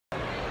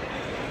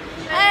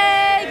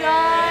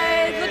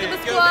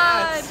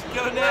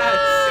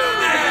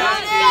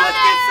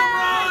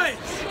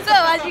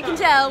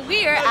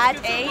we are at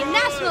a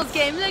Nationals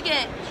game. Look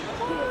at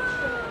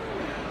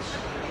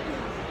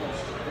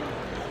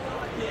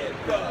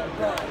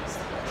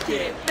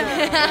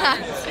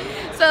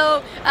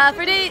So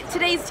for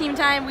today's team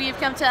time, we've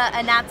come to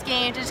a Nats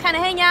game to just kind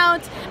of hang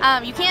out.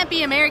 You can't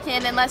be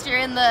American unless you're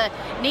in the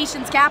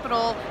nation's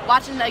capital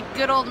watching the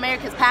good old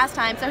America's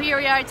pastime. So here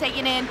we are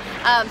taking in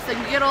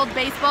some good old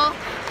baseball.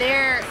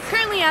 They're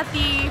currently at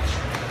the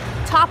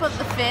top of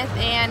the fifth,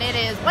 and it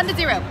is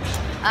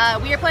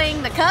 1-0. We are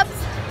playing the Cubs,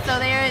 so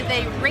they're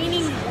the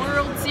reigning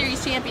World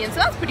Series champions.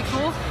 So that's pretty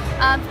cool.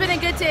 It's been a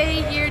good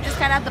day here, just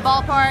kind of at the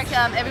ballpark.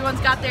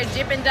 Everyone's got their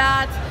Dippin'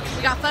 Dots.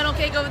 We got funnel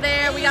cake over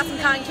there. We got some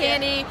cotton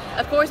candy.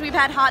 Of course, we've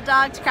had hot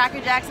dogs,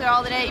 Cracker Jacks there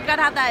all the day. You've got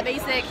to have that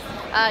basic,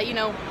 you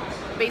know,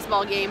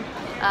 baseball game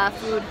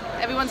food.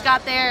 Everyone's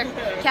got their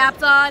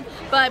caps on,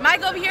 but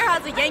Mike over here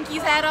has a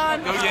Yankees hat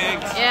on. Go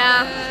Yanks!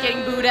 Yeah,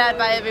 getting booed at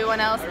by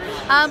everyone else.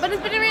 But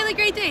it's been a really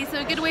great day, so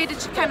a good way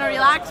to kind of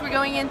relax. We're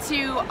going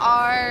into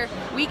our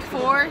week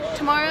 4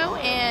 tomorrow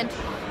and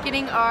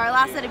getting our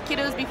last set of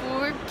kids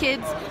before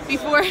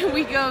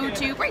we go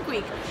to break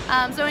week.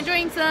 So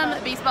enjoying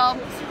some baseball,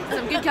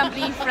 some good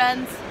company,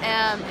 friends,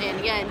 and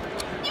again,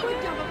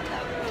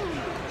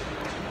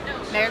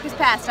 America's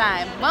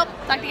pastime. Well,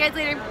 talk to you guys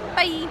later.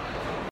 Bye!